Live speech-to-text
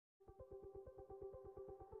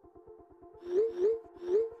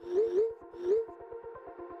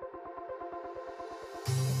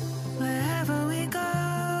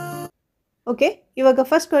Okay, ಇವಾಗ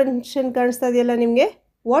first question ಕಾಣಿಸ್ತಾ ಇದೆಯಲ್ಲ ನಿಮಗೆ.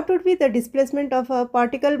 What would be the displacement of a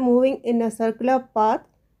particle moving in a circular path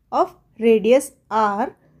of radius R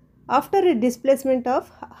after A displacement of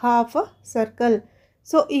half a circle?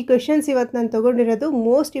 So ಈ questions ಇವತ್ತು ನಾನು ತೊಗೊಂಡಿರೋದು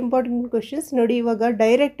most important questions. ನೋಡಿ, ಇವಾಗ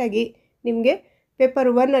ಡೈರೆಕ್ಟಾಗಿ ನಿಮಗೆ ಪೇಪರ್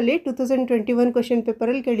 1ಅಲ್ಲಿ 2021 ಕ್ವೆಶನ್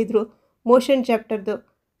ಪೇಪರಲ್ಲಿ ಕೇಳಿದರು ಮೋಷನ್ ಚಾಪ್ಟರ್ದು.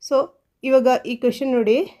 ಸೊ ಇವಾಗ ಈ ಕ್ವೆಶನ್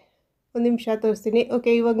ನೋಡಿ, ಒಂದು ನಿಮಿಷ ತೋರಿಸ್ತೀನಿ.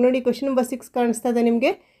 ಓಕೆ, ಇವಾಗ ನೋಡಿ ಕ್ವೆಶನ್ ನಂಬರ್ 6 ಕಾಣಿಸ್ತಾ ಇದೆ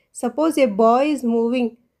ನಿಮಗೆ. Suppose a boy is moving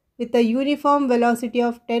with a uniform velocity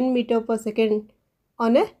of 10 meters per second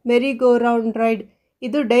on a merry-go-round ride.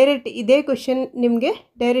 ಇದು ಡೈರೆಕ್ಟ್ ಇದೇ ಕ್ವೆಶನ್ ನಿಮಗೆ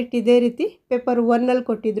ಡೈರೆಕ್ಟ್ ಇದೇ ರೀತಿ ಪೇಪರ್ 1ಅಲ್ಲಿ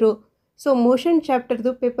ಕೊಟ್ಟಿದ್ರು. ಸೊ ಮೋಷನ್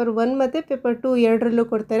ಚಾಪ್ಟರ್ದು ಪೇಪರ್ 1 ಮತ್ತು ಪೇಪರ್ 2 ಎರಡರಲ್ಲೂ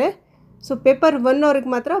ಕೊಡ್ತಾರೆ. ಸೊ ಪೇಪರ್ 1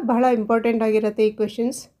 ಅವ್ರಿಗೆ ಮಾತ್ರ ಬಹಳ ಇಂಪಾರ್ಟೆಂಟ್ ಆಗಿರುತ್ತೆ ಈ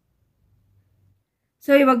ಕ್ವೆಶನ್ಸ್.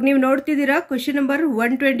 ಸೊ ಇವಾಗ ನೀವು ನೋಡ್ತಿದ್ದೀರಾ question number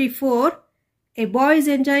 124. A boy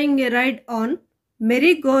is enjoying A ride on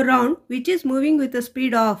merry-go-round which is moving with a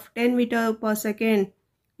speed of 10 meters per second.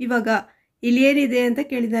 ಇವಾಗ ಇಲ್ಲಿ ಏನಿದೆ ಅಂತ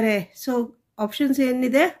ಕೇಳಿದ್ದಾರೆ. ಸೊ ಆಪ್ಷನ್ಸ್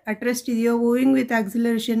ಏನಿದೆ, ಅಟ್ ರೆಸ್ಟ್ ಇದೆಯೋ, moving with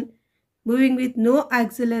acceleration, moving with no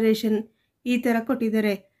acceleration, ಈ ಥರ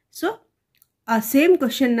ಕೊಟ್ಟಿದ್ದಾರೆ. ಸೊ ಆ ಸೇಮ್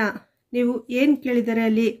ಕ್ವಶನ್ನ ನೀವು ಏನು ಕೇಳಿದ್ದಾರೆ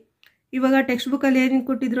ಅಲ್ಲಿ, ಇವಾಗ ಟೆಕ್ಸ್ಟ್ ಬುಕ್ಕಲ್ಲಿ ಏನು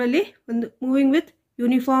ಕೊಟ್ಟಿದ್ರು, ಅಲ್ಲಿ ಒಂದು ಮೂವಿಂಗ್ ವಿತ್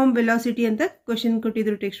ಯೂನಿಫಾರ್ಮ್ ವೆಲಾಸಿಟಿ ಅಂತ ಕ್ವಶನ್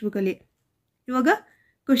ಕೊಟ್ಟಿದ್ರು ಟೆಕ್ಸ್ಟ್ ಬುಕ್ಕಲ್ಲಿ. ಇವಾಗ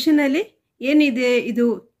ಕ್ವಶನಲ್ಲಿ ಏನಿದೆ ಇದು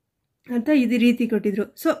ಅಂತ ಇದು ರೀತಿ ಕೊಟ್ಟಿದ್ರು.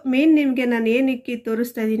 ಸೊ ಮೇನ್ ನಿಮಗೆ ನಾನು ಏನಕ್ಕೆ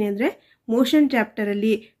ತೋರಿಸ್ತಾ ಇದ್ದೀನಿ ಅಂದರೆ, ಮೋಷನ್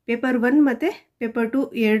ಚಾಪ್ಟರಲ್ಲಿ ಪೇಪರ್ 1 ಮತ್ತು ಪೇಪರ್ 2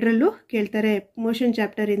 ಎರಡರಲ್ಲೂ ಕೇಳ್ತಾರೆ ಮೋಷನ್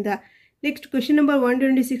ಚಾಪ್ಟರಿಂದ. ನೆಕ್ಸ್ಟ್ ಕ್ವೆಶನ್ ನಂಬರ್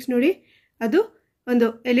 126 ನೋಡಿ, ಅದು ಒಂದು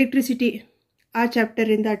ಎಲೆಕ್ಟ್ರಿಸಿಟಿ ಆ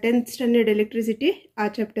ಚಾಪ್ಟರಿಂದ, 10th ಸ್ಟ್ಯಾಂಡರ್ಡ್ ಎಲೆಕ್ಟ್ರಿಸಿಟಿ ಆ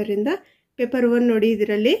ಚಾಪ್ಟರಿಂದ ಪೇಪರ್ 1 ನೋಡಿ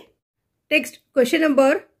ಇದರಲ್ಲಿ. ನೆಕ್ಸ್ಟ್ ಕ್ವೆಶನ್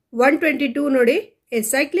ನಂಬರ್ 122 ನೋಡಿ, A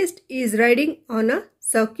cyclist is riding on a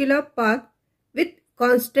circular path with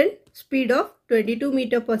constant speed of 22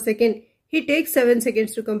 meters per second. He takes 7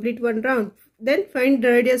 seconds to complete one round. Then find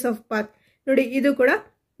the radius of path. ನೋಡಿ, ಇದು ಕೂಡ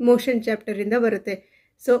motion chapter ಇಂದ ಬರುತ್ತೆ.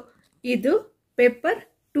 So ಇದು paper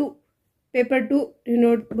 2 ನೀವು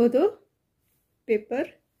ನೋಡ್ಬೋದು, paper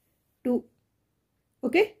 2.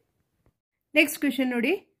 Okay, next question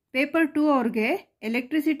ನೋಡಿ, paper 2 ಅವ್ರಿಗೆ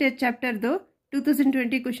ಎಲೆಕ್ಟ್ರಿಸಿಟಿ ಚಾಪ್ಟರ್ದು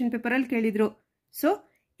 2020 ಕ್ವೆಶನ್ ಪೇಪರಲ್ಲಿ ಕೇಳಿದ್ರು. ಸೊ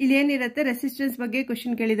ಇಲ್ಲಿ ಏನಿರುತ್ತೆ, ರೆಸಿಸ್ಟೆನ್ಸ್ ಬಗ್ಗೆ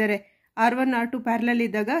ಕ್ವೆಶನ್ ಕೇಳಿದ್ದಾರೆ. R1 R2 ಪ್ಯಾರಲಲ್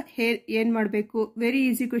ಇದ್ದಾಗ ಏನು ಮಾಡಬೇಕು? ವೆರಿ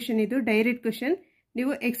ಈಸಿ ಕ್ವೆಶನ್ ಇದು, ಡೈರೆಕ್ಟ್ ಕ್ವೆಶನ್.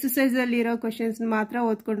 ನೀವು ಎಕ್ಸಸೈಸಲ್ಲಿ ಇರೋ ಕ್ವೆಶನ್ಸ್ ಮಾತ್ರ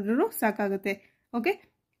ಓದ್ಕೊಂಡ್ರೂ ಸಾಕಾಗುತ್ತೆ. ಓಕೆ,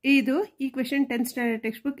 ಇದು ಈ question 10th standard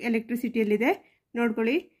text book ಎಲೆಕ್ಟ್ರಿಸಿಟಿಯಲ್ಲಿದೆ,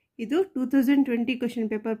 ನೋಡ್ಕೊಳ್ಳಿ. ಇದು 2020 ಕ್ವೆಶನ್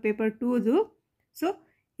ಪೇಪರ್ 2ದು. ಸೊ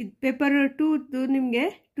ಇದು ಪೇಪರ್ 2ದು ನಿಮಗೆ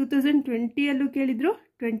 2020ಯಲ್ಲೂ ಕೇಳಿದ್ರು,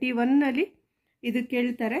 21ನಲ್ಲಿ ಇದು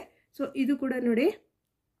ಕೇಳ್ತಾರೆ. ಸೊ ಇದು ಕೂಡ ನೋಡಿ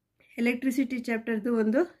ಎಲೆಕ್ಟ್ರಿಸಿಟಿ ಚಾಪ್ಟರ್ದು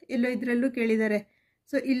ಒಂದು ಎಲ್ಲೋ ಇದರಲ್ಲೂ ಕೇಳಿದ್ದಾರೆ.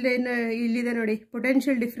 ಸೊ ಇಲ್ಲಿದೆ ನೋಡಿ,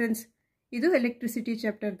 ಪೊಟೆನ್ಷಿಯಲ್ ಡಿಫ್ರೆನ್ಸ್, ಇದು ಎಲೆಕ್ಟ್ರಿಸಿಟಿ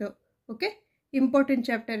ಚಾಪ್ಟರ್ದು. ಓಕೆ, ಇಂಪಾರ್ಟೆಂಟ್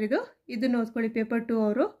ಚಾಪ್ಟರ್ ಇದು, ಇದನ್ನು ಓದ್ಕೊಳ್ಳಿ ಪೇಪರ್ 2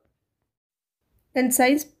 ಅವರು. ನನ್ನ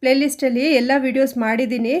ಸೈನ್ಸ್ ಪ್ಲೇಲಿಸ್ಟಲ್ಲಿ ಎಲ್ಲ ವೀಡಿಯೋಸ್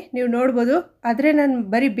ಮಾಡಿದ್ದೀನಿ, ನೀವು ನೋಡ್ಬೋದು. ಆದರೆ ನಾನು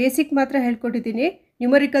ಬರೀ ಬೇಸಿಕ್ ಮಾತ್ರ ಹೇಳ್ಕೊಟ್ಟಿದ್ದೀನಿ,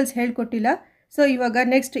 ನ್ಯೂಮರಿಕಲ್ಸ್ ಹೇಳ್ಕೊಟ್ಟಿಲ್ಲ. ಸೊ ಇವಾಗ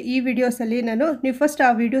ನೆಕ್ಸ್ಟ್ ಈ ವಿಡಿಯೋಸಲ್ಲಿ ನೀವು ಫಸ್ಟ್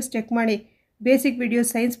ಆ ವೀಡಿಯೋಸ್ ಚೆಕ್ ಮಾಡಿ, basic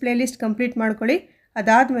videos science playlist complete ಮಾಡ್ಕೊಳ್ಳಿ.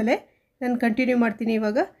 ಅದಾದಮೇಲೆ ನಾನು ಕಂಟಿನ್ಯೂ ಮಾಡ್ತೀನಿ.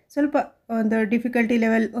 ಇವಾಗ ಸ್ವಲ್ಪ ಒಂದು ಡಿಫಿಕಲ್ಟಿ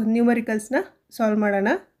ಲೆವೆಲ್ ನ್ಯೂಮರಿಕಲ್ಸ್ನ ಸಾಲ್ವ್ ಮಾಡೋಣ.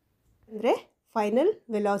 ಅಂದರೆ ಫೈನಲ್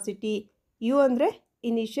ವೆಲಾಸಿಟಿ, ಯು ಅಂದರೆ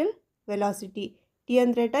ಇನಿಷಿಯಲ್ ವೆಲಾಸಿಟಿ, ಟಿ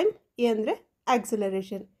ಅಂದರೆ ಟೈಮ್, ಎ ಅಂದರೆ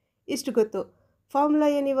ಆಕ್ಸಿಲರೇಷನ್. ಇಷ್ಟು ಗೊತ್ತು. ಫಾರ್ಮುಲಾ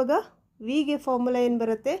ಏನು, ಇವಾಗ ವಿಗೆ ಫಾರ್ಮುಲಾ ಏನು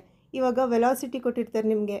ಬರುತ್ತೆ, ಇವಾಗ ವೆಲಾಸಿಟಿ ಕೊಟ್ಟಿರ್ತಾರೆ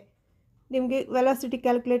ನಿಮಗೆ ವೆಲಾಸಿಟಿ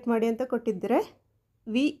ಕ್ಯಾಲ್ಕುಲೇಟ್ ಮಾಡಿ ಅಂತ ಕೊಟ್ಟಿದ್ದರೆ,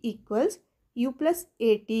 V equals you plus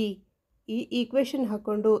A T. ಈ ಈಕ್ವೇಷನ್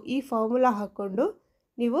ಹಾಕ್ಕೊಂಡು, ಈ ಫಾರ್ಮುಲಾ ಹಾಕ್ಕೊಂಡು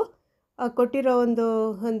ನೀವು ಕೊಟ್ಟಿರೋ ಒಂದು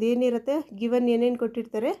ಏನಿರುತ್ತೆ, ಗಿವನ್ ಏನೇನು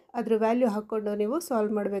ಕೊಟ್ಟಿರ್ತಾರೆ ಅದ್ರ ವ್ಯಾಲ್ಯೂ ಹಾಕ್ಕೊಂಡು ನೀವು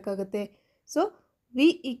ಸಾಲ್ವ್ ಮಾಡಬೇಕಾಗುತ್ತೆ. So we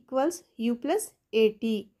equals you plus A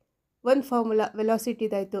T, ಒಂದು ಫಾರ್ಮುಲಾ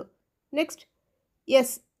ವೆಲಾಸಿಟಿದಾಯಿತು. ನೆಕ್ಸ್ಟ್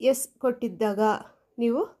ಎಸ್ ಕೊಟ್ಟಿದ್ದಾಗ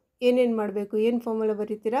ನೀವು ಏನೇನು ಮಾಡಬೇಕು, ಏನು formula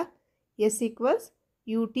ಬರೀತೀರಾ, S equals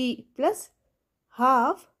U T plus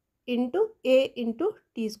half into A into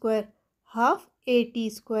T square, half A T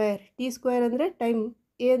square. T square ಅಂದರೆ ಟೈಮ್,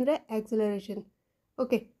 ಎ ಅಂದರೆ acceleration.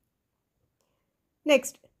 Okay,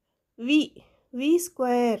 next we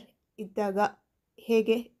square ಇದ್ದಾಗ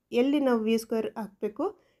ಹೇಗೆ, ಎಲ್ಲಿ ನಾವು ವಿ ಸ್ಕ್ವೇರ್ ಹಾಕಬೇಕು,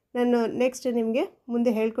 ನಾನು ನೆಕ್ಸ್ಟ್ ನಿಮಗೆ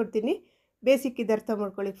ಮುಂದೆ ಹೇಳ್ಕೊಡ್ತೀನಿ. ಬೇಸಿಕ್ ಇದು ಅರ್ಥ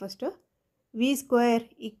ಮಾಡ್ಕೊಳ್ಳಿ first. V square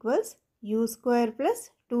equals you square plus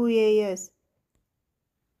 2as.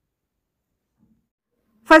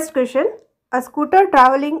 First question, a scooter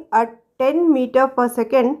travelling at 10 meters per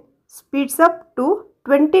second speeds up to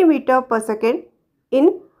 20 meters per second in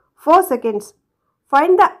 4 seconds.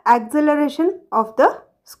 Find the acceleration of the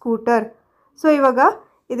scooter. So ಇವಾಗ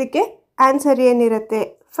ಇದಕ್ಕೆ answer ಏನಿರುತ್ತೆ,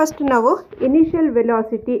 first ನಾವು initial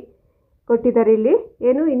velocity ಕೊಟ್ಟಿದ್ದಾರೆ. ಇಲ್ಲಿ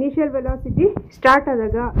ಏನು initial velocity start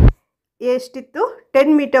ಆದಾಗ ಎಷ್ಟಿತ್ತು, 10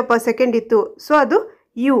 metre per second ಇತ್ತು. ಸೊ ಅದು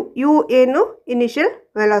ಯು ಏನು ಇನಿಷಿಯಲ್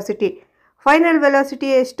ವೆಲಾಸಿಟಿ. ಫೈನಲ್ ವೆಲಾಸಿಟಿ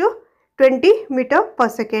ಎಷ್ಟು, 20 metre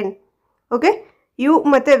per second. Okay, you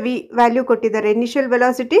ಮತ್ತು ವಿ ವ್ಯಾಲ್ಯೂ ಕೊಟ್ಟಿದ್ದಾರೆ. ಇನಿಷಿಯಲ್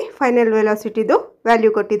ವೆಲಾಸಿಟಿ, ಫೈನಲ್ ವೆಲಾಸಿಟಿದು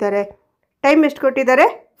ವ್ಯಾಲ್ಯೂ ಕೊಟ್ಟಿದ್ದಾರೆ. ಟೈಮ್ ಎಷ್ಟು ಕೊಟ್ಟಿದ್ದಾರೆ,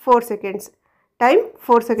 4 ಸೆಕೆಂಡ್ಸ್. ಟೈಮ್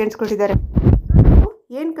 4 ಸೆಕೆಂಡ್ಸ್ ಕೊಟ್ಟಿದ್ದಾರೆ. ನಾವು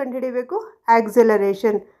ಏನು ಕಂಡುಹಿಡಿಬೇಕು,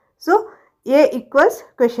 acceleration. So A equals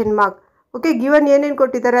question mark. Okay, given ಏನೇನು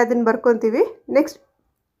ಕೊಟ್ಟಿದ್ದಾರೆ ಅದನ್ನು ಬರ್ಕೊತೀವಿ. ನೆಕ್ಸ್ಟ್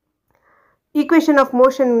ಈಕ್ವೇಷನ್ ಆಫ್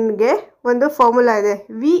ಮೋಷನ್ಗೆ ಒಂದು ಫಾರ್ಮುಲಾ ಇದೆ,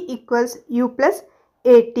 V equals you plus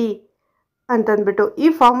A T ಅಂತಂದ್ಬಿಟ್ಟು. ಈ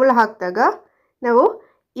ಫಾರ್ಮುಲಾ ಹಾಕಿದಾಗ ನಾವು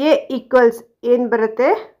ಎ ಈಕ್ವಲ್ಸ್ ಏನು ಬರುತ್ತೆ,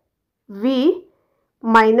 V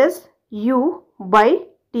minus you by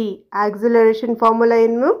T. Acceleration formula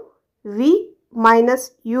ಏನು, V minus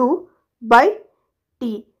you by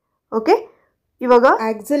T. Okay, ಇವಾಗ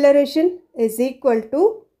acceleration is equal to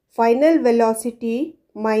final velocity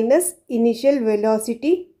minus initial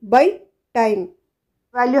velocity by time.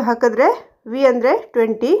 Value ಹಾಕಿದ್ರೆ V ಅಂದರೆ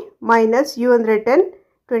 20 ಮೈನಸ್ ಯು ಅಂದರೆ 10,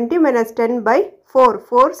 20 minus 10 by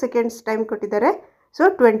 4 seconds time ಕೊಟ್ಟಿದ್ದಾರೆ. So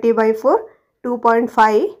 20/4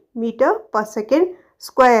 2.5 metre per second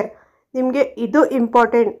square. ನಿಮಗೆ ಇದು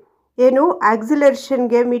important. ಏನು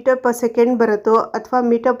ಆಕ್ಸಿಲರೇಷನ್ಗೆ metre per second ಬರುತ್ತೋ ಅಥವಾ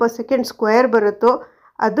ಮೀಟರ್ ಪರ್ ಸೆಕೆಂಡ್ ಸ್ಕ್ವೇರ್ ಬರುತ್ತೋ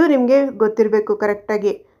ಅದು ನಿಮಗೆ ಗೊತ್ತಿರಬೇಕು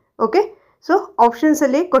ಕರೆಕ್ಟಾಗಿ. ಓಕೆ, ಸೊ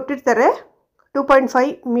ಆಪ್ಷನ್ಸಲ್ಲಿ ಕೊಟ್ಟಿರ್ತಾರೆ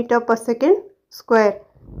 2.5 ಮೀಟರ್ ಪರ್ ಸೆಕೆಂಡ್ ಸ್ಕ್ವೇರ್.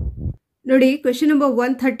 ನೋಡಿ, ಕ್ವೆಶನ್ ನಂಬರ್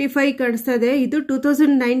 135 ಕಾಣಿಸ್ತಾ ಇದೆ. ಇದು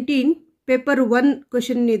 2019 ಪೇಪರ್ 1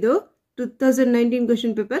 ಕ್ವೆಶನ್. ಇದು 2019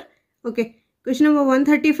 question paper. Okay, question number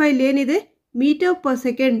 135 ಏನಿದೆ, metre per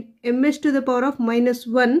second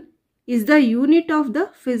ms⁻⁻1 is the unit of the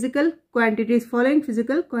physical quantities following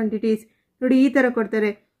physical quantities. ನೋಡಿ, ಈ ಥರ ಕೊಡ್ತಾರೆ.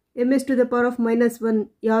 ms⁻⁻1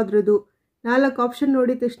 ಯಾವುದ್ರದ್ದು 4 ಆಪ್ಷನ್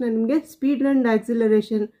ನೋಡಿದ ತಕ್ಷಣ ನಿಮಗೆ ಸ್ಪೀಡ್ ಆ್ಯಂಡ್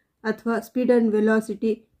ಆಕ್ಸಿಲರೇಷನ್ ಅಥವಾ ಸ್ಪೀಡ್ ಆ್ಯಂಡ್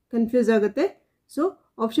ವೆಲಾಸಿಟಿ ಕನ್ಫ್ಯೂಸ್ ಆಗುತ್ತೆ. So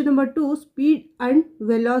option number 2 speed and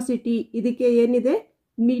velocity. ಇದಕ್ಕೆ ಏನಿದೆ,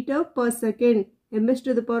 metre per second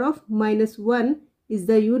ms⁻⁻1 is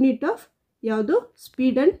the unit of ಯಾವುದು,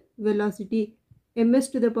 speed and velocity.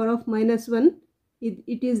 ms⁻⁻1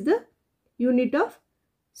 it is the unit of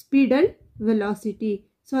speed and velocity.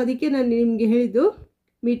 So ಅದಕ್ಕೆ ನಾನು ನಿಮಗೆ ಹೇಳಿದ್ದು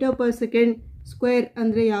metre per second square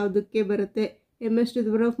ಅಂದರೆ ಯಾವುದಕ್ಕೆ ಬರುತ್ತೆ,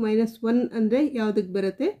 ms⁻⁻1 ಅಂದರೆ ಯಾವುದಕ್ಕೆ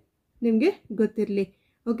ಬರುತ್ತೆ ನಿಮಗೆ ಗೊತ್ತಿರಲಿ.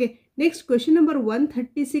 ಓಕೆ, ನೆಕ್ಸ್ಟ್ ಕ್ವೆಶನ್ ನಂಬರ್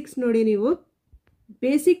 136 ನೋಡಿ. ನೀವು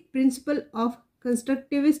basic principle of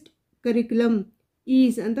constructivist curriculum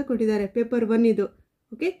is ಅಂತ ಕೊಟ್ಟಿದ್ದಾರೆ. ಪೇಪರ್ 1 ಇದು.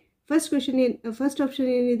 ಓಕೆ, ಫಸ್ಟ್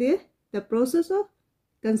ಆಪ್ಷನ್ ಏನಿದೆ, the process of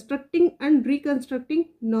constructing and reconstructing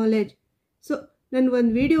knowledge. So ನಾನು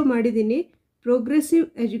ಒಂದು ವಿಡಿಯೋ ಮಾಡಿದ್ದೀನಿ, ಪ್ರೋಗ್ರೆಸಿವ್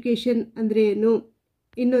ಎಜುಕೇಷನ್ ಅಂದರೆ ಏನು,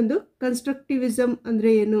 ಇನ್ನೊಂದು ಕನ್ಸ್ಟ್ರಕ್ಟಿವಿಸಮ್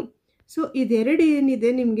ಅಂದರೆ ಏನು. ಸೊ ಇದೆರಡು ಏನಿದೆ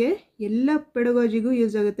ನಿಮಗೆ ಎಲ್ಲ ಪೆಡಗಾಜಿಗೂ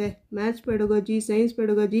ಯೂಸ್ ಆಗುತ್ತೆ. Maths pedagogy, science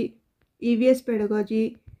pedagogy, EVS pedagogy,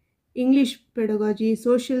 English pedagogy,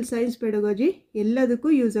 social science pedagogy ಎಲ್ಲದಕ್ಕೂ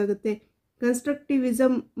ಯೂಸ್ ಆಗುತ್ತೆ.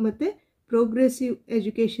 ಕನ್ಸ್ಟ್ರಕ್ಟಿವಿಸಮ್ ಮತ್ತು ಪ್ರೋಗ್ರೆಸಿವ್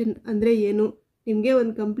ಎಜುಕೇಷನ್ ಅಂದರೆ ಏನು, ನಿಮಗೆ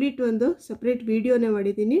ಒಂದು ಕಂಪ್ಲೀಟ್ ಒಂದು ಸಪ್ರೇಟ್ ವಿಡಿಯೋನೇ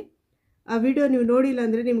ಮಾಡಿದ್ದೀನಿ. ಆ ವಿಡಿಯೋ ನೀವು ನೋಡಿಲ್ಲ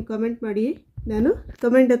ಅಂದರೆ ನಿಮ್ಗೆ ಕಮೆಂಟ್ ಮಾಡಿ, ನಾನು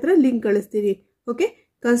ಕಮೆಂಟ್ ಹತ್ರ ಲಿಂಕ್ ಕಳಿಸ್ತೀನಿ. ಓಕೆ,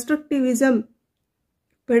 ಕನ್ಸ್ಟ್ರಕ್ಟಿವಿಸಮ್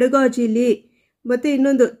ಪೆಡಗಾಜಿಲಿ ಮತ್ತು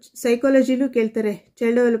ಇನ್ನೊಂದು ಸೈಕಾಲಜಿಲೂ ಕೇಳ್ತಾರೆ,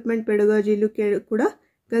 ಚೈಲ್ಡ್ ಡೆವಲಪ್ಮೆಂಟ್ ಪೆಡಗಾಜಿಲೂ ಕೂಡ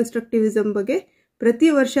ಕನ್ಸ್ಟ್ರಕ್ಟಿವಿಸಮ್ ಬಗ್ಗೆ ಪ್ರತಿ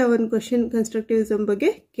ವರ್ಷ ಒಂದು ಕ್ವಶನ್ ಕನ್ಸ್ಟ್ರಕ್ಟಿವಿಸಮ್ ಬಗ್ಗೆ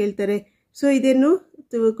ಕೇಳ್ತಾರೆ. ಸೊ ಇದೇನು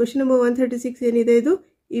ಕ್ವಶನ್ ನಂಬರ್ 136 ಏನಿದೆ, ಇದು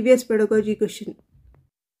EVS ಪೆಡಗಾಜಿ ಕ್ವಶನ್.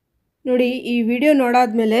 ನೋಡಿ, ಈ ವಿಡಿಯೋ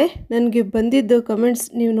ನೋಡಾದ್ಮೇಲೆ ನನಗೆ ಬಂದಿದ್ದು ಕಮೆಂಟ್ಸ್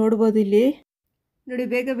ನೀವು ನೋಡ್ಬೋದು ಇಲ್ಲಿ. ನೋಡಿ,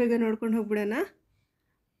 ಬೇಗ ಬೇಗ ನೋಡ್ಕೊಂಡು ಹೋಗ್ಬಿಡೋಣ.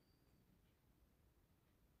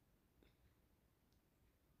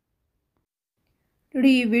 ನೋಡಿ,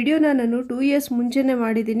 ಈ ವಿಡಿಯೋನ ನಾನು 2 ಇಯರ್ಸ್ ಮುಂಚೆನೇ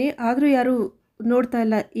ಮಾಡಿದ್ದೀನಿ, ಆದರೂ ಯಾರೂ ನೋಡ್ತಾ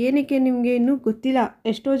ಇಲ್ಲ. ಏನಕ್ಕೆ ನಿಮಗೆ ಇನ್ನೂ ಗೊತ್ತಿಲ್ಲ.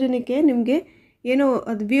 ಎಷ್ಟೋ ಜನಕ್ಕೆ ನಿಮಗೆ ಏನೋ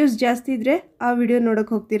ಅದು ವ್ಯೂಸ್ ಜಾಸ್ತಿ ಇದ್ದರೆ ಆ ವಿಡಿಯೋ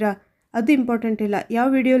ನೋಡೋಕ್ಕೆ ಹೋಗ್ತೀರಾ, ಅದು ಇಂಪಾರ್ಟೆಂಟ್ ಇಲ್ಲ. ಯಾವ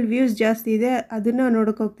ವಿಡಿಯೋಲಿ ವ್ಯೂಸ್ ಜಾಸ್ತಿ ಇದೆ ಅದನ್ನು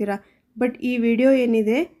ನೋಡೋಕ್ಕೆ ಹೋಗ್ತೀರಾ. ಬಟ್ ಈ ವಿಡಿಯೋ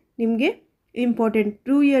ಏನಿದೆ ನಿಮಗೆ ಇಂಪಾರ್ಟೆಂಟ್.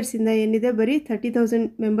 2 ಇಯರ್ಸಿಂದ ಏನಿದೆ ಬರೀ 30,000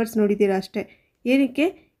 ಮೆಂಬರ್ಸ್ ನೋಡಿದ್ದೀರಾ ಅಷ್ಟೇ. ಏನಕ್ಕೆ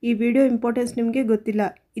ಈ ವಿಡಿಯೋ ಇಂಪಾರ್ಟೆನ್ಸ್ ನಿಮಗೆ ಗೊತ್ತಿಲ್ಲ.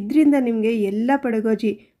 ಇದರಿಂದ ನಿಮಗೆ ಎಲ್ಲ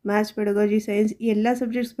ಪೆಡಗಾಜಿ, ಮ್ಯಾಥ್ಸ್ ಪೆಡಗಾಜಿ, ಸೈನ್ಸ್ ಎಲ್ಲ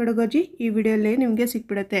ಸಬ್ಜೆಕ್ಟ್ಸ್ ಪೆಡಗಾಜಿ ಈ ವಿಡಿಯೋಲ್ಲೇ ನಿಮಗೆ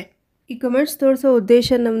ಸಿಕ್ಬಿಡುತ್ತೆ. ಈ ಕಮೆಂಟ್ಸ್ ತೋರಿಸೋ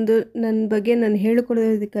ಉದ್ದೇಶ ನನ್ನ ಬಗ್ಗೆ ನಾನು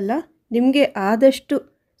ಹೇಳಿಕೊಡೋದಕ್ಕಲ್ಲ. ನಿಮಗೆ ಆದಷ್ಟು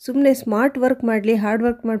ಸುಮ್ಮನೆ ಸ್ಮಾರ್ಟ್ ವರ್ಕ್ ಮಾಡಲಿ, ಹಾರ್ಡ್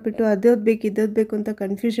ವರ್ಕ್ ಮಾಡಿಬಿಟ್ಟು ಅದೋದು ಬೇಕು ಇದೋದು ಬೇಕು ಅಂತ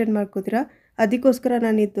ಕನ್ಫ್ಯೂಷನ್ ಮಾಡ್ಕೋತೀರಾ. ಅದಕ್ಕೋಸ್ಕರ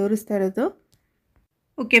ನಾನು ಇದು ತೋರಿಸ್ತಾ ಇರೋದು.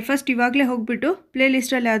 ಓಕೆ, ಫಸ್ಟ್ ಇವಾಗಲೇ ಹೋಗಿಬಿಟ್ಟು ಪ್ಲೇ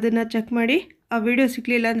ಲಿಸ್ಟಲ್ಲಿ ಅದನ್ನು ಚೆಕ್ ಮಾಡಿ. ಆ ವಿಡಿಯೋ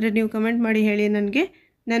ಸಿಕ್ಕಲಿಲ್ಲ ಅಂದರೆ ನೀವು ಕಮೆಂಟ್ ಮಾಡಿ ಹೇಳಿ ನನಗೆ,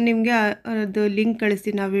 ನಾನು ನಿಮಗೆ ಅದು ಲಿಂಕ್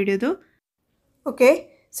ಕಳಿಸ್ತೀನಿ ಆ ವಿಡಿಯೋದು. ಓಕೆ,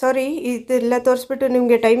 ಸಾರಿ ಇದೆಲ್ಲ ತೋರಿಸ್ಬಿಟ್ಟು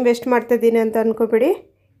ನಿಮಗೆ ಟೈಮ್ ವೇಸ್ಟ್ ಮಾಡ್ತಾಯಿದ್ದೀನಿ ಅಂತ ಅಂದ್ಕೊಬೇಡಿ.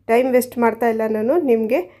 ಟೈಮ್ ವೇಸ್ಟ್ ಮಾಡ್ತಾ ಇಲ್ಲ, ನಾನು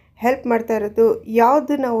ನಿಮಗೆ ಹೆಲ್ಪ್ ಮಾಡ್ತಾ ಇರೋದು.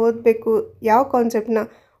 ಯಾವುದನ್ನ ಓದಬೇಕು, ಯಾವ ಕಾನ್ಸೆಪ್ಟ್ನ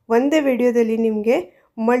ಒಂದೇ ವಿಡಿಯೋದಲ್ಲಿ ನಿಮಗೆ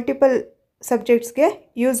ಮಲ್ಟಿಪಲ್ ಸಬ್ಜೆಕ್ಟ್ಸ್ಗೆ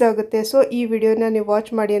ಯೂಸ್ ಆಗುತ್ತೆ. ಸೊ ಈ ವಿಡಿಯೋನ ನೀವು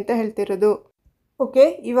ವಾಚ್ ಮಾಡಿ ಅಂತ ಹೇಳ್ತಿರೋದು. ಓಕೆ,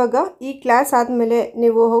 ಇವಾಗ ಈ ಕ್ಲಾಸ್ ಆದಮೇಲೆ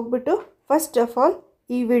ನೀವು ಹೋಗ್ಬಿಟ್ಟು ಫಸ್ಟ್ ಆಫ್ ಆಲ್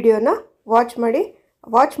ಈ ವಿಡಿಯೋನ ವಾಚ್ ಮಾಡಿ.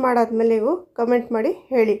 ವಾಚ್ ಮಾಡಾದ್ಮೇಲೆ ನೀವು ಕಮೆಂಟ್ ಮಾಡಿ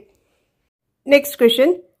ಹೇಳಿ. Next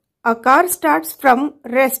question. A car starts from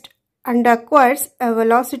rest and acquires a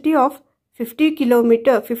velocity of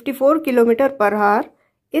 54 km per hour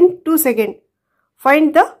in 2 seconds. Find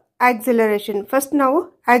the acceleration. First ನಾವು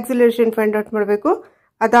acceleration find out ಮಾಡಬೇಕು.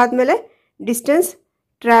 ಅದಾದಮೇಲೆ distance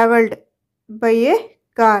traveled by a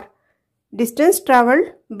car. Distance traveled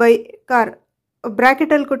by car.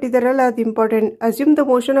 Bracket ಅಲ್ಲಿ ಕೊಟ್ಟಿದ್ದಾರಲ್ಲ, ಅದು important. Assume the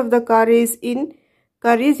motion of the car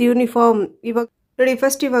is uniform. ಇವಾಗ ನೋಡಿ,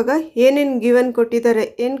 first ಇವಾಗ ಏನೇನು given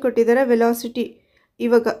ಕೊಟ್ಟಿದ್ದಾರೆ, ವೆಲಾಸಿಟಿ.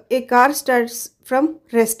 ಇವಾಗ A car starts from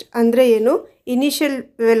rest ಅಂದರೆ ಏನು? ಇನಿಷಿಯಲ್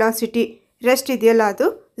ವೆಲಾಸಿಟಿ ರೆಸ್ಟ್ ಇದೆಯಲ್ಲ ಅದು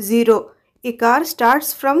 0. ಈ car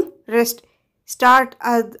starts from rest, start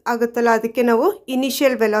ಆಗುತ್ತಲ್ಲ, ಅದಕ್ಕೆ ನಾವು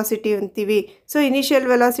ಇನಿಷಿಯಲ್ ವೆಲಾಸಿಟಿ ಅಂತೀವಿ. ಸೊ ಇನಿಷಿಯಲ್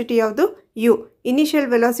ವೆಲಾಸಿಟಿ ಯಾವುದು? You. Initial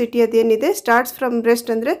velocity ಅದೇನಿದೆ, starts from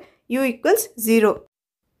rest ಅಂದರೆ u equals 0.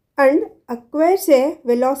 And acquires a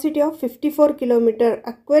velocity of 54 km.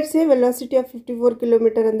 Acquires a velocity of 54 km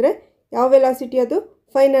ಅಂದರೆ ಯಾವ ವೆಲಾಸಿಟಿ ಅದು?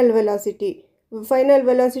 Final velocity. ಫೈನಲ್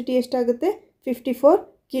ವೆಲಾಸಿಟಿ ಎಷ್ಟಾಗುತ್ತೆ? 54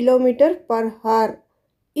 km per hour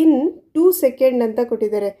ಇನ್ 2 second ಅಂತ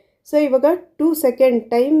ಕೊಟ್ಟಿದ್ದಾರೆ. So ಇವಾಗ 2 second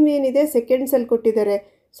time ಏನಿದೆ ಸೆಕೆಂಡ್ಸಲ್ಲಿ ಕೊಟ್ಟಿದ್ದಾರೆ.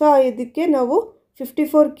 ಸೊ ಇದಕ್ಕೆ ನಾವು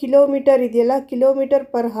 54 ಕಿಲೋಮೀಟರ್ ಇದೆಯಲ್ಲ, ಕಿಲೋಮೀಟರ್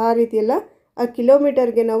ಪರ್ ಹಾರ್ ಇದೆಯಲ್ಲ, ಆ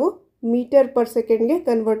ಕಿಲೋಮೀಟರ್ಗೆ ನಾವು ಮೀಟರ್ ಪರ್ ಸೆಕೆಂಡ್ಗೆ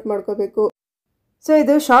ಕನ್ವರ್ಟ್ ಮಾಡ್ಕೋಬೇಕು. ಸೊ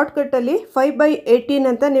ಇದು ಶಾರ್ಟ್ಕಟ್ಟಲ್ಲಿ 5/18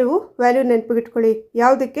 ಅಂತ ನೀವು ವ್ಯಾಲ್ಯೂ ನೆನಪಿಟ್ಕೊಳ್ಳಿ.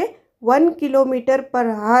 ಯಾವುದಕ್ಕೆ? 1 ಕಿಲೋಮೀಟರ್ ಪರ್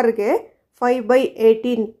ಹಾರ್ಗೆ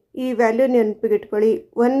 5/18 ಈ ವ್ಯಾಲ್ಯೂ ನೆನಪಿಟ್ಕೊಳ್ಳಿ.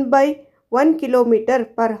 1 kilometre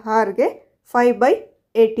per ಹಾರ್ಗೆ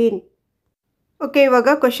 5/18. ಓಕೆ, ಇವಾಗ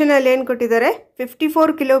ಕ್ವಶನಲ್ಲಿ ಏನು ಕೊಟ್ಟಿದ್ದಾರೆ?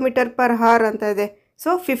 54 ಕಿಲೋಮೀಟರ್ ಪರ್ ಹಾರ್ ಅಂತ ಇದೆ. ಸೊ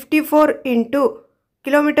 54 ಇಂಟು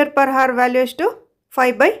ಕಿಲೋಮೀಟರ್ ಪರ್ ಹಾರ್ ವ್ಯಾಲ್ಯೂ ಎಷ್ಟು?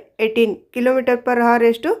 5/18. ಕಿಲೋಮೀಟರ್ ಪರ್ ಹಾರ್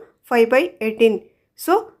ಎಷ್ಟು? 5/18.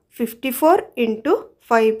 So 54 into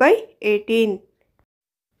 5/18.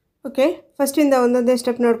 ಓಕೆ, ಫಸ್ಟಿಂದ ಒಂದೊಂದೇ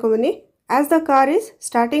step ನೋಡ್ಕೊಂಬನ್ನಿ. As the car is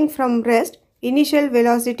starting from rest, initial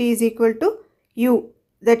velocity is equal to you,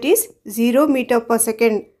 that is 0 metre per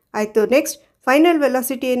second. ಆಯಿತು. Next final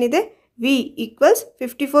velocity ಏನಿದೆ? V equals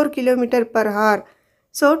 54 kilometre per R.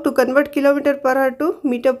 So to convert kilometre per R to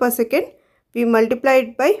metre per second, V multiplied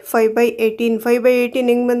by 5/18. 5/18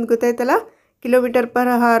 ಹೆಂಗೆ ಬಂದು ಗೊತ್ತಾಯ್ತಲ್ಲ? Kilometre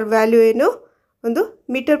per ಹಾರ್ value ಏನು? ಒಂದು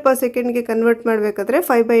metre per ಸೆಕೆಂಡ್ಗೆ convert ಮಾಡಬೇಕಾದ್ರೆ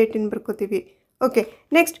 5/18 ಬರ್ಕೋತೀವಿ. Okay,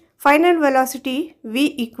 next final velocity V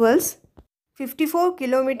equals 54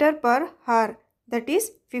 kilometre per R, that is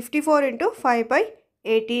 54 into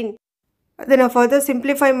 5/18. ಅದನ್ನು further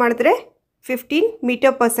simplify ಮಾಡಿದ್ರೆ 15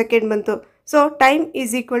 metre per second ಬಂತು. So time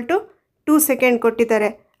is equal to 2 second ಕೊಟ್ಟಿದ್ದಾರೆ.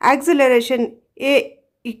 ಆಕ್ಸಿಲರೇಷನ್ ಎ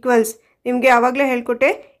ಈಕ್ವಲ್ಸ್, ನಿಮಗೆ ಆವಾಗಲೇ ಹೇಳ್ಕೊಟ್ಟೆ,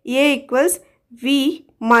 A equals V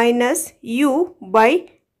minus you by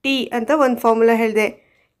T ಅಂತ ಒಂದು formula ಹೇಳಿದೆ.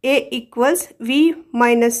 A equals V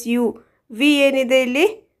minus you. V ಏನಿದೆ ಇಲ್ಲಿ?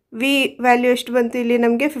 ವಿ ವ್ಯಾಲ್ಯೂ ಎಷ್ಟು ಬಂತು ಇಲ್ಲಿ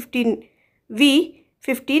ನಮಗೆ? 15. V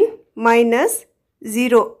 15 minus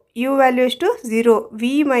 0. ಯು ವ್ಯಾಲ್ಯೂ ಎಷ್ಟು? 0.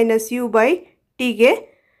 ವಿ ಮೈನಸ್ ಯು ಬೈ ಟಿಗೆ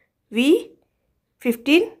ವಿ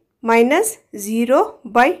 15 ಮೈನಸ್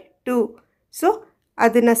 0/2. ಸೊ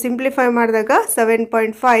ಅದನ್ನು ಸಿಂಪ್ಲಿಫೈ ಮಾಡಿದಾಗ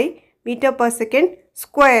 7.5 ಮೀಟರ್ ಪರ್ ಸೆಕೆಂಡ್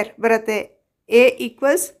ಸ್ಕ್ವೇರ್ ಬರುತ್ತೆ. A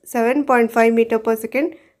equals 7.5 metre per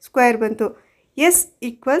second square ಬಂತು. S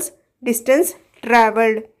equals distance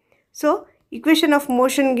travelled. So equation of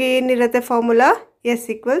ಮೋಷನ್ಗೆ ಏನಿರುತ್ತೆ formula? S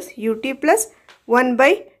equals U T plus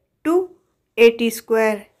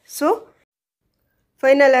 1/2at². So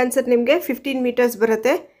final answer ನಿಮಗೆ 15 metres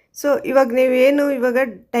ಬರುತ್ತೆ. So ಇವಾಗ ನೀವೇನು ಇವಾಗ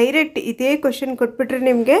ಡೈರೆಕ್ಟ್ ಇದೇ ಕ್ವಶನ್ ಕೊಟ್ಬಿಟ್ರೆ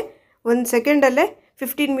ನಿಮಗೆ 1 ಸೆಕೆಂಡಲ್ಲೇ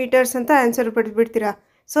 15 ಮೀಟರ್ಸ್ ಅಂತ ಆನ್ಸರ್ ಪಡೆದುಬಿಡ್ತೀರಾ.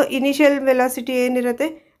 ಸೊ ಇನಿಷಿಯಲ್ ವೆಲಾಸಿಟಿ ಏನಿರುತ್ತೆ,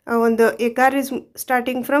 ಒಂದು A car is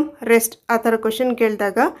starting from rest ಆ ಥರ ಕ್ವಶನ್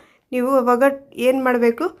ಕೇಳಿದಾಗ ನೀವು ಅವಾಗ ಏನು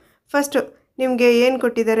ಮಾಡಬೇಕು? ಫಸ್ಟು ನಿಮಗೆ ಏನು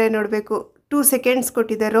ಕೊಟ್ಟಿದ್ದಾರೆ ನೋಡಬೇಕು. 2 ಸೆಕೆಂಡ್ಸ್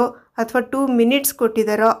ಕೊಟ್ಟಿದ್ದಾರೋ ಅಥವಾ 2 ಮಿನಿಟ್ಸ್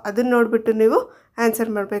ಕೊಟ್ಟಿದ್ದಾರೋ ಅದನ್ನು ನೋಡಿಬಿಟ್ಟು ನೀವು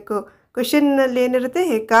ಆನ್ಸರ್ ಮಾಡಬೇಕು. ಕ್ವಶನ್ನಲ್ಲಿ ಏನಿರುತ್ತೆ?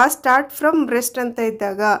 A car start from rest ಅಂತ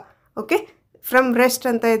ಇದ್ದಾಗ, ಓಕೆ, ಫ್ರಮ್ ರೆಸ್ಟ್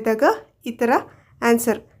ಅಂತ ಇದ್ದಾಗ ಈ ಥರ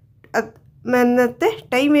ಆನ್ಸರ್. ಮತ್ತು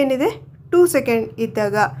ಟೈಮ್ ಏನಿದೆ 2 ಸೆಕೆಂಡ್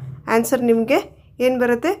ಇದ್ದಾಗ ಆನ್ಸರ್ ನಿಮಗೆ ಏನು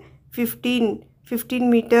ಬರುತ್ತೆ? 15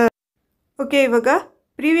 ಮೀಟರ್. ಓಕೆ, ಇವಾಗ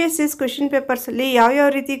ಪ್ರೀವಿಯಸ್ ಇಯರ್ಸ್ ಕ್ವೆಶನ್ ಪೇಪರ್ಸಲ್ಲಿ ಯಾವ್ಯಾವ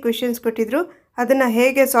ರೀತಿ ಕ್ವೆಶನ್ಸ್ ಕೊಟ್ಟಿದ್ರು ಅದನ್ನು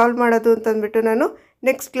ಹೇಗೆ ಸಾಲ್ವ್ ಮಾಡೋದು ಅಂತಂದ್ಬಿಟ್ಟು ನಾನು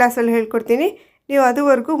ನೆಕ್ಸ್ಟ್ ಕ್ಲಾಸಲ್ಲಿ ಹೇಳ್ಕೊಡ್ತೀನಿ. ನೀವು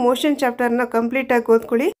ಅದುವರೆಗೂ ಮೋಷನ್ ಚಾಪ್ಟರ್ನ ಕಂಪ್ಲೀಟಾಗಿ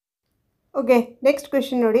ಓದ್ಕೊಳ್ಳಿ. ಓಕೆ, ನೆಕ್ಸ್ಟ್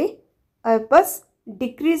ಕ್ವೆಶನ್ ನೋಡಿ. A bus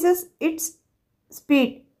decreases its speed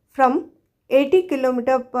from 80 km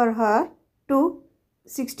per hour to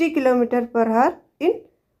 60 km per hour in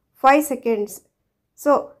 5 seconds.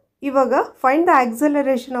 So ಇವಾಗ find the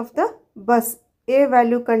acceleration of the bus. A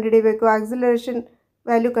value ಕಂಡುಹಿಡಿಬೇಕು, ಆಕ್ಸಲರೇಷನ್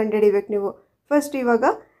ವ್ಯಾಲ್ಯೂ ಕಂಡುಹಿಡಿಬೇಕು ನೀವು. ಫಸ್ಟ್ ಇವಾಗ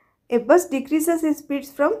A bus decreases in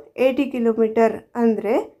speeds from 80 kilometre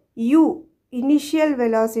ಅಂದರೆ you initial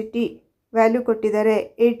velocity value ಕೊಟ್ಟಿದ್ದಾರೆ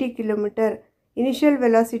 80 kilometre. Initial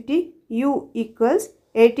velocity you equals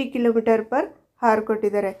 80 kilometre per ಹಾರ್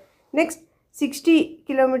ಕೊಟ್ಟಿದ್ದಾರೆ. Next 60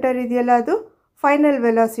 kilometre ಇದೆಯಲ್ಲ, ಅದು final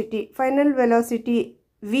velocity. Final velocity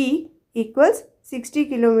V equals 60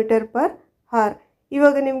 kilometre per ಹಾರ್.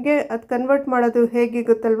 ಇವಾಗ ನಿಮಗೆ ಅದು ಕನ್ವರ್ಟ್ ಮಾಡೋದು ಹೇಗೆ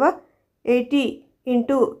ಗೊತ್ತಲ್ವಾ? 80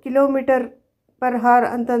 ಇಂಟು ಕಿಲೋಮೀಟರ್ ಪರ್ ಹಾರ್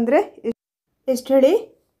ಅಂತಂದರೆ ಎಷ್ಟು ಹೇಳಿ?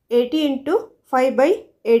 80 ಇಂಟು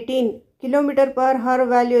 5/18. ಕಿಲೋಮೀಟರ್ ಪರ್ ಹಾರ್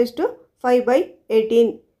ವ್ಯಾಲ್ಯೂ ಎಷ್ಟು? 5/18.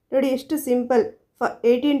 ನೋಡಿ ಎಷ್ಟು ಸಿಂಪಲ್.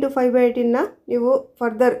 80 ಇಂಟು 5/18ನ ನೀವು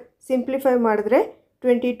ಫರ್ದರ್ ಸಿಂಪ್ಲಿಫೈ ಮಾಡಿದ್ರೆ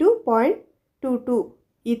 22.22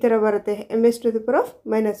 ಈ ಥರ ಬರುತ್ತೆ,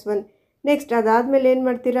 ms⁻⁻1. ನೆಕ್ಸ್ಟ್ ಅದಾದಮೇಲೆ ಏನು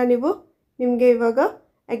ಮಾಡ್ತೀರಾ ನೀವು? ನಿಮಗೆ ಇವಾಗ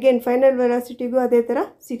ಅಗೇನ್ ಫೈನಲ್ ವೆಲಾಸಿಟಿಗೂ ಅದೇ ಥರ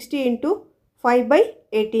 60 ಇಂಟು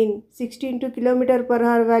 5/18. 60 ಇಂಟು ಕಿಲೋಮೀಟರ್ ಪರ್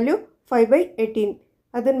ಹಾರ್ ವ್ಯಾಲ್ಯೂ 5/18.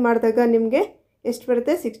 ಅದನ್ನು ಮಾಡಿದಾಗ ನಿಮಗೆ ಎಷ್ಟು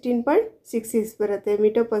ಬರುತ್ತೆ? 16.66 ಬರುತ್ತೆ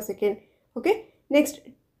metre per second. Okay, next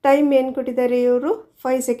time ಏನು ಕೊಟ್ಟಿದ್ದಾರೆ ಇವರು?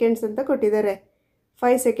 5 ಸೆಕೆಂಡ್ಸ್ ಅಂತ ಕೊಟ್ಟಿದ್ದಾರೆ.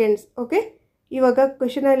 5 ಸೆಕೆಂಡ್ಸ್. ಓಕೆ, ಇವಾಗ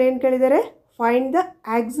ಕ್ವೆಶನಲ್ಲಿ ಏನು ಕೇಳಿದ್ದಾರೆ? Find the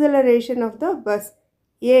acceleration of the bus.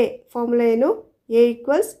 A formula ಏನು? A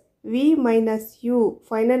equals V minus you,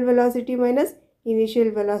 final velocity minus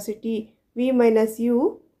initial velocity, V minus you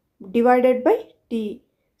divided by T.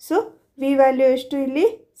 So we value ಎಷ್ಟು ಇಲ್ಲಿ?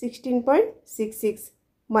 16.66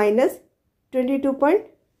 ಮೈನಸ್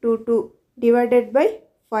 22.22 ಡಿವೈಡೆಡ್ ಬೈ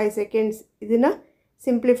 5 ಸೆಕೆಂಡ್ಸ್. ಇದನ್ನು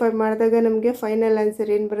simplify ಮಾಡಿದಾಗ ನಮಗೆ final answer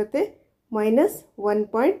ಏನು ಬರುತ್ತೆ?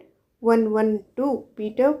 -1.112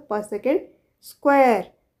 metre per second square.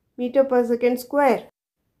 Metre per second square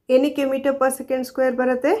ಏನಕ್ಕೆ metre per second square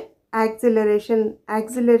ಬರುತ್ತೆ? Acceleration.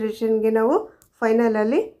 ಆಕ್ಸಿಲರೇಷನ್ಗೆ ನಾವು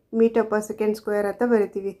ಫೈನಲಲ್ಲಿ ಮೀಟರ್ ಪರ್ ಸೆಕೆಂಡ್ ಸ್ಕ್ವೇರ್ ಅಂತ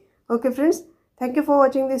ಬರಿತೀವಿ. Okay friends, thank you for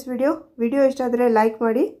watching this video. Video ಇಷ್ಟ ಆದರೆ ಲೈಕ್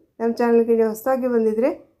ಮಾಡಿ, ನಮ್ಮ ಚಾನಲ್ಗೆ ಹೊಸದಾಗಿ ಬಂದಿದ್ದರೆ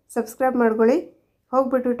ಸಬ್ಸ್ಕ್ರೈಬ್ ಮಾಡ್ಕೊಳ್ಳಿ.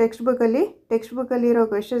 ಹೋಗ್ಬಿಟ್ಟು ಟೆಕ್ಸ್ಟ್ ಬುಕ್ಕಲ್ಲಿ ಇರೋ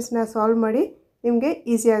ಕ್ವೆಶನ್ಸ್ನ ಸಾಲ್ವ್ ಮಾಡಿ, ನಿಮಗೆ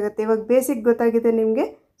ಈಸಿ ಆಗುತ್ತೆ. ಇವಾಗ ಬೇಸಿಕ್ ಗೊತ್ತಾಗಿದೆ ನಿಮಗೆ.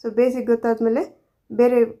 ಸೊ ಬೇಸಿಕ್ ಗೊತ್ತಾದಮೇಲೆ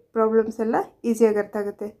ಬೇರೆ ಪ್ರಾಬ್ಲಮ್ಸ್ ಎಲ್ಲ ಈಸಿಯಾಗಿ ಅರ್ಥ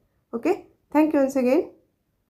ಆಗುತ್ತೆ. Okay, thank you once again.